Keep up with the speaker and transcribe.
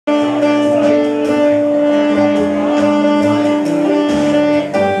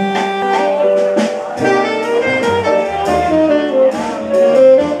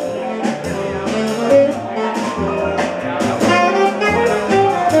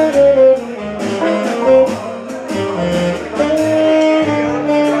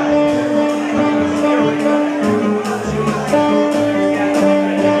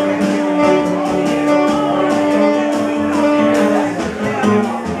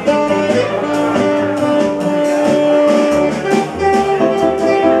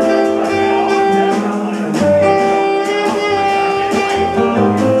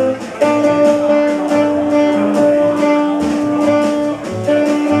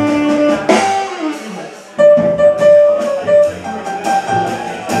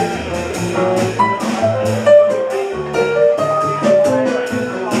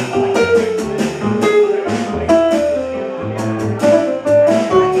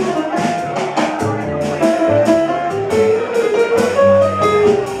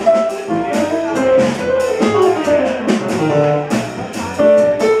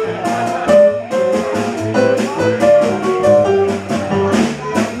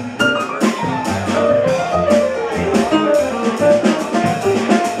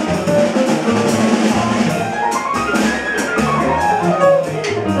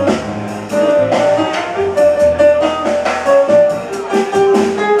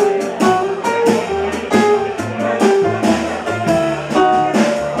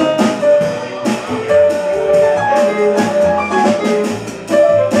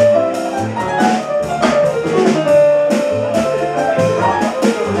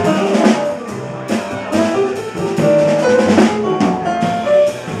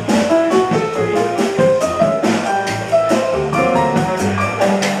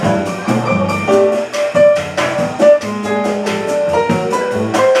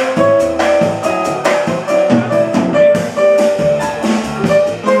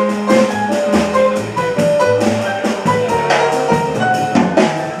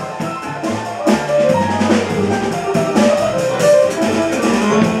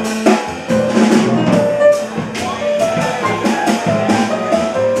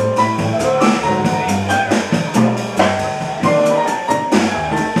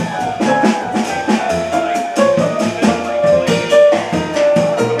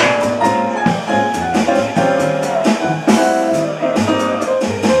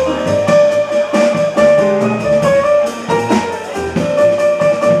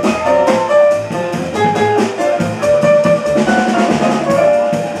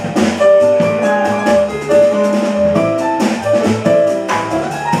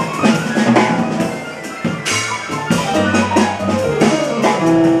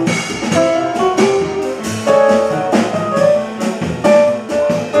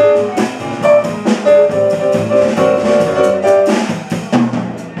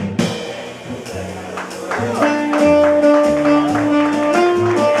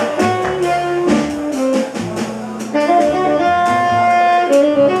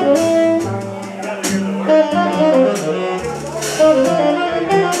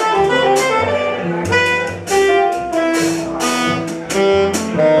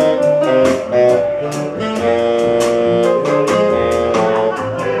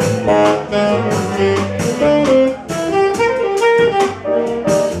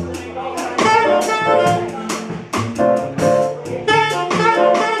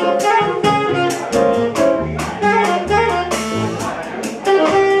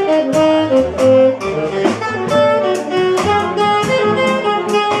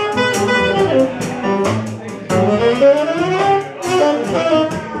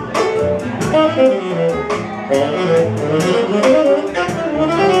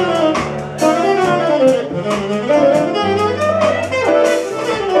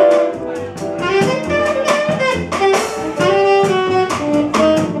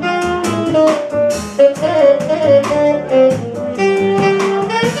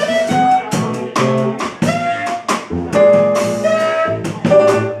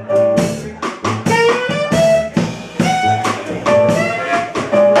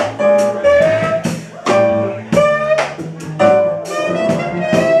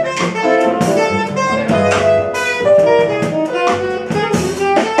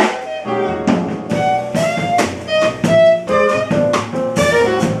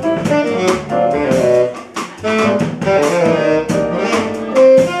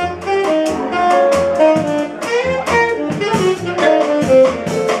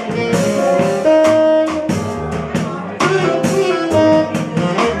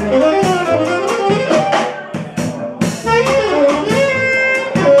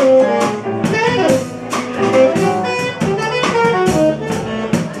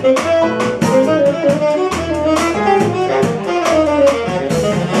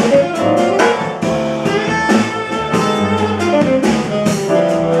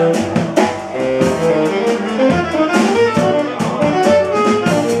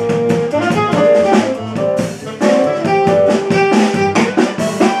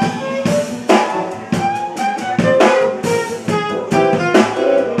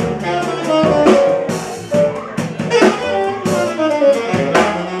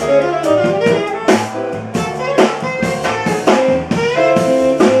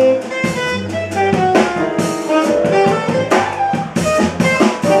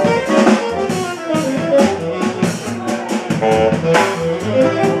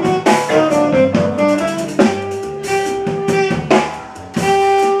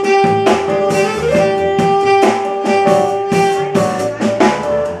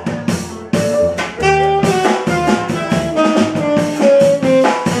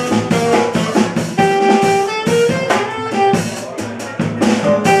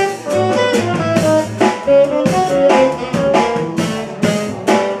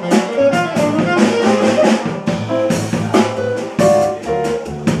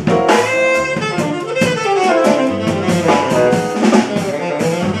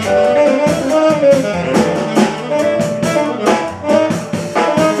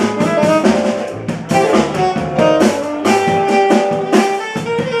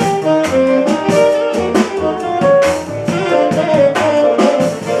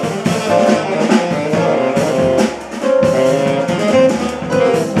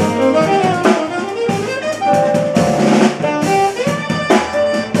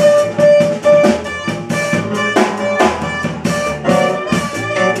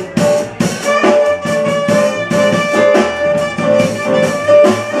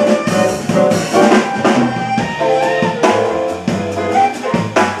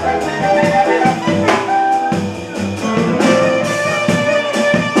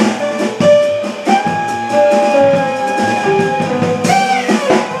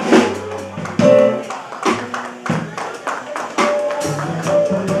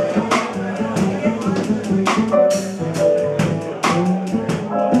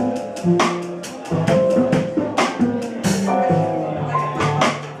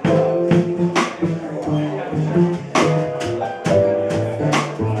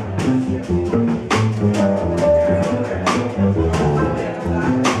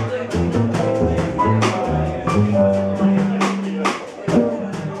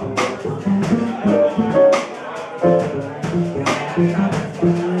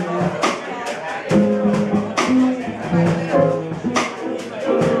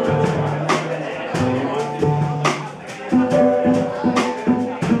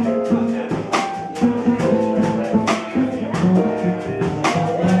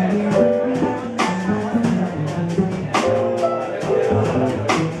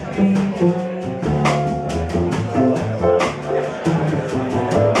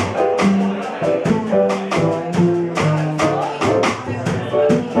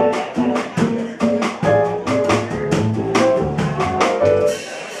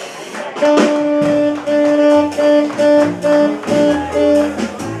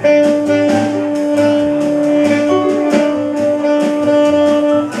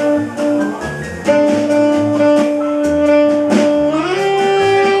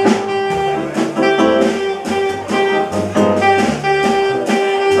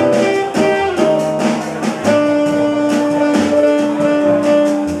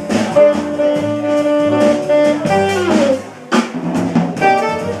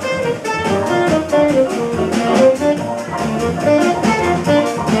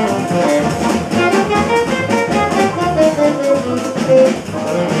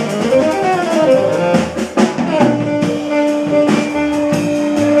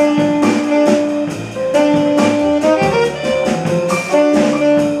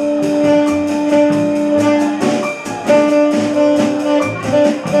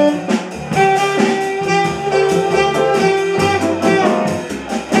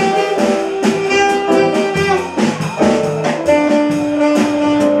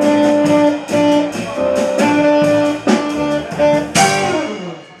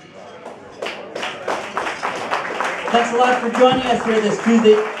joining us here this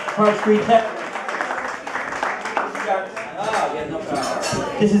Tuesday, Park Street Tech.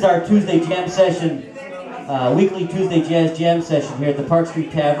 This is our Tuesday jam session, weekly Tuesday jazz jam session here at the Park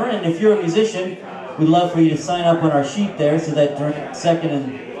Street Tavern. And if you're a musician, we'd love for you to sign up on our sheet there so that during second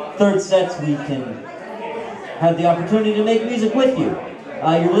and third sets we can have the opportunity to make music with you.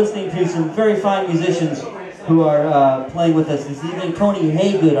 You're listening to some very fine musicians who are playing with us this evening. Tony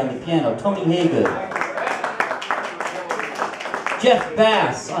Hagood on the piano. Tony Hagood. Jeff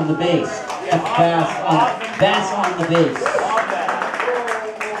Bass on the bass. Jeff Bass on the bass.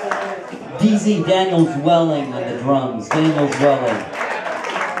 DZ Daniels Welling on the drums. Daniels Welling.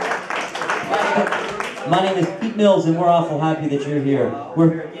 My name is Pete Mills, and we're awful happy that you're here.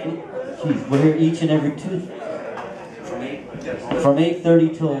 We're here each and every Tuesday from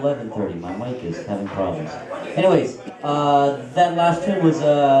 8:30 till 11:30. My mic is having problems. Anyways, that last tune was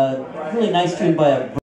a really nice tune by a